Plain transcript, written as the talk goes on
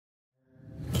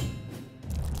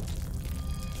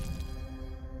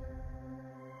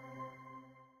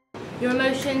your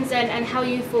emotions and how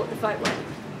you thought the fight went.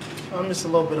 I'm just a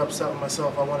little bit upset with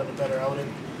myself. I wanted a better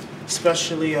outing,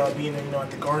 especially being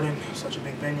at the Garden, such a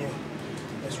big venue.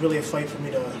 It's really a fight for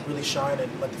me to really shine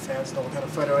and let the fans know what kind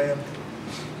of fighter I am.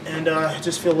 And I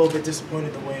just feel a little bit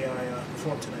disappointed the way I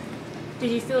performed tonight.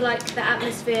 Did you feel like the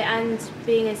atmosphere and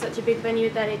being in such a big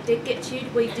venue that it did get to you?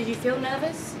 Did you feel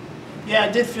nervous? Yeah, I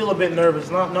did feel a bit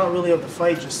nervous. Not really of the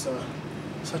fight, just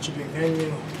such a big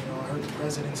venue. I heard the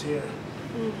president's here.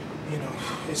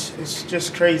 It's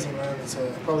just crazy, man. It's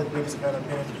probably the biggest event I've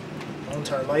been in my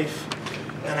entire life.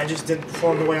 And I just didn't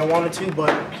perform the way I wanted to, but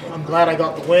I'm glad I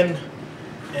got the win.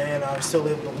 And I'm still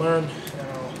able to learn. And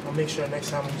I'll make sure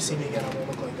next time when you see me again, I won't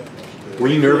look like that. Were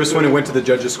you nervous when it went to the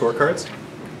judges' scorecards?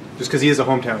 Just because he is a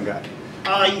hometown guy.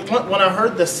 When I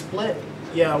heard the split,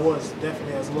 yeah, I was.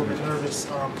 Definitely, I was a little bit nervous.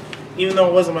 Even though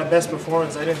it wasn't my best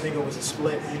performance, I didn't think it was a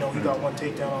split. He got one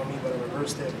takedown on me, but I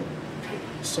reversed it.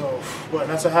 So, but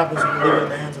that's what happens when you leave it in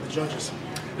the hands of the judges.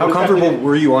 How comfortable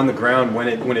were you on the ground when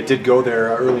it did go there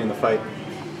early in the fight?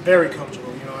 Very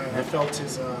comfortable. I felt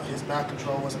his back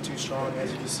control wasn't too strong.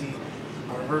 As you can see,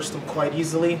 I reversed him quite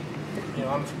easily.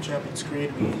 I'm from Champions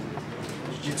Creed. We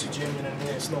jiu-jitsu gym,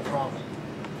 it's no problem.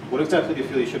 What exactly do you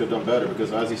feel you should have done better?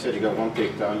 Because as you said, you got one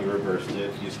takedown, you reversed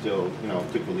it, you still,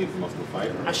 took the lead for most of the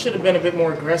fight. I should have been a bit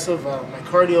more aggressive. My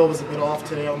cardio was a bit off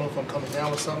today. I don't know if I'm coming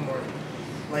down with something or,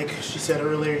 like she said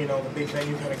earlier, the big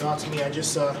venue kind of got to me. I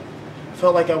just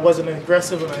felt like I wasn't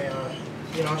aggressive, and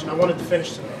I wanted to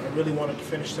finish tonight. I really wanted to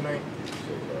finish tonight.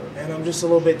 And I'm just a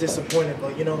little bit disappointed,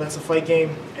 but that's a fight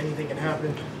game. Anything can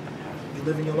happen. You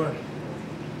live and you learn.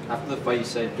 After the fight, you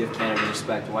said give Canada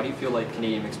respect. Why do you feel like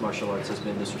Canadian mixed martial arts has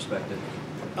been disrespected?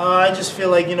 I just feel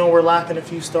like, we're lacking a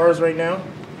few stars right now.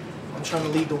 I'm trying to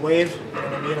lead the wave. You know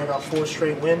what I mean? I got 4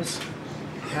 straight wins.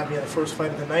 They had me in the first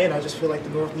fight of the night. I just feel like the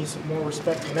North needs some more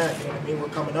respect than that. You know what I mean? We're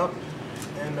coming up.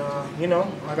 And,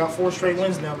 I got 4 straight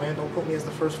wins now, man. Don't put me as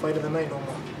the first fight of the night no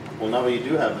more. Well, now that you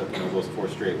do have those 4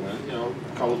 straight wins,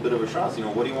 call a bit of a shot.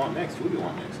 What do you want next? Who do you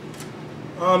want next?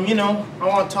 I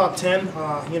want top 10.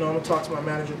 I'm gonna talk to my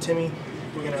manager Timmy.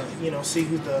 We're gonna, see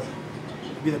who's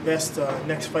be the best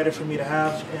next fighter for me to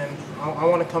have, and I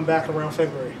want to come back around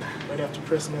February, right after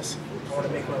Christmas. I want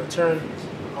to make my return.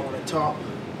 I want a top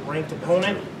ranked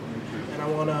opponent, and I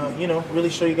want to, really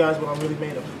show you guys what I'm really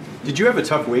made of. Did you have a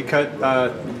tough weight cut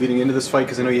leading into this fight?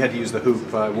 Because I know you had to use the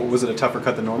hoop. Was it a tougher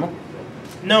cut than normal?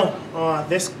 No,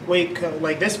 this weight cut,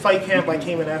 this fight camp, I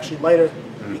came in actually lighter.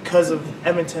 Because of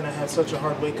Edmonton, I had such a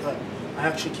hard weight cut. I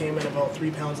actually came in about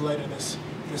 3 pounds lighter this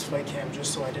fight camp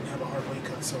just so I didn't have a hard weight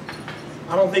cut. So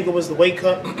I don't think it was the weight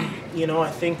cut.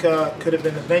 I think could have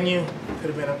been the venue,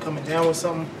 could have been I'm coming down with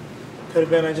something, could have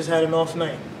been I just had an off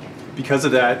night. Because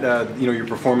of that, your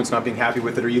performance, not being happy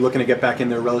with it, are you looking to get back in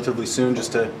there relatively soon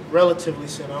just to... Relatively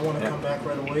soon. I want to come back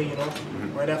right away,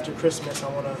 Right after Christmas, I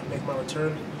want to make my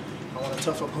return. I want a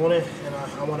tough opponent, and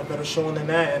I want a better showing than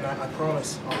that, and I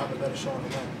promise I'll have a better showing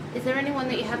than that. Is there anyone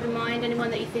that you have in mind,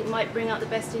 anyone that you think might bring out the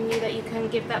best in you that you can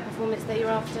give that performance that you're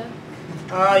after?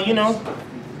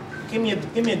 Give me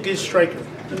a good striker.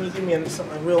 Give me a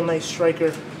real nice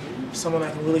striker, someone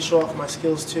I can really show off my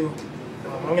skills to.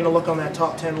 I'm going to look on that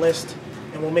top 10 list,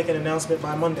 and we'll make an announcement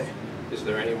by Monday. Is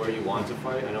there anywhere you want to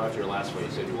fight? I know after your last fight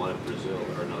you said you wanted Brazil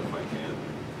or another fight camp.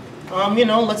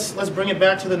 Let's bring it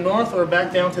back to the North or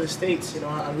back down to the States.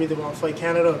 I really want to fight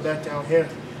Canada or back down here.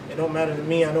 It don't matter to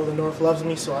me. I know the North loves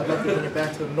me, so I'd like to bring it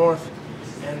back to the North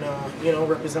and,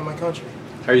 represent my country.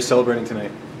 How are you celebrating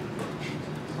tonight?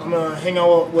 I'm going to hang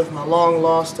out with my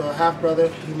long-lost half-brother.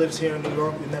 He lives here in New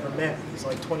York. We've never met. He's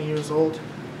like 20 years old.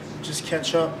 Just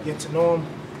catch up, get to know him.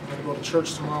 I'm going to go to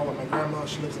church tomorrow with my grandma.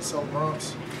 She lives in South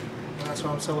Bronx, and that's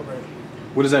why I'm celebrating.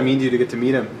 What does that mean to you to get to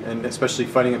meet him, and especially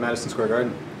fighting at Madison Square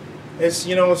Garden? It's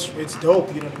it's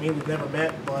dope, you know what I mean? We've never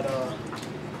met, but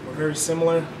we're very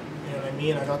similar, you know what I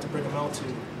mean? I got to bring him out to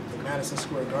Madison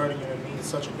Square Garden, you know what I mean? It's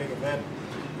such a big event,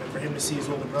 and for him to see his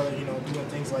older brother, doing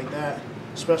things like that,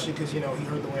 especially because, he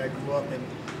heard the way I grew up and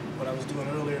what I was doing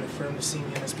earlier, and for him to see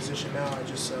me in this position now, it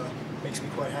just makes me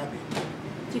quite happy.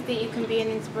 Do you think you can be an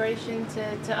inspiration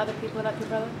to other people like your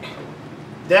brother?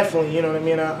 Definitely, you know what I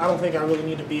mean? I don't think I really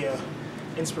need to be an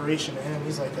inspiration to him.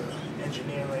 He's like an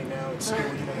engineer right now at school,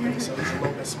 you know what I mean? So he's a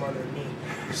little bit smarter than me.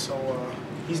 So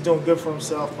he's doing good for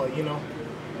himself, but,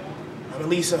 I'm at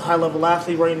least a high-level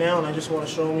athlete right now, and I just want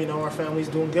to show him, our family's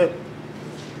doing good.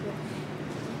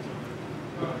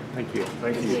 Thank you.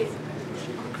 Thank you.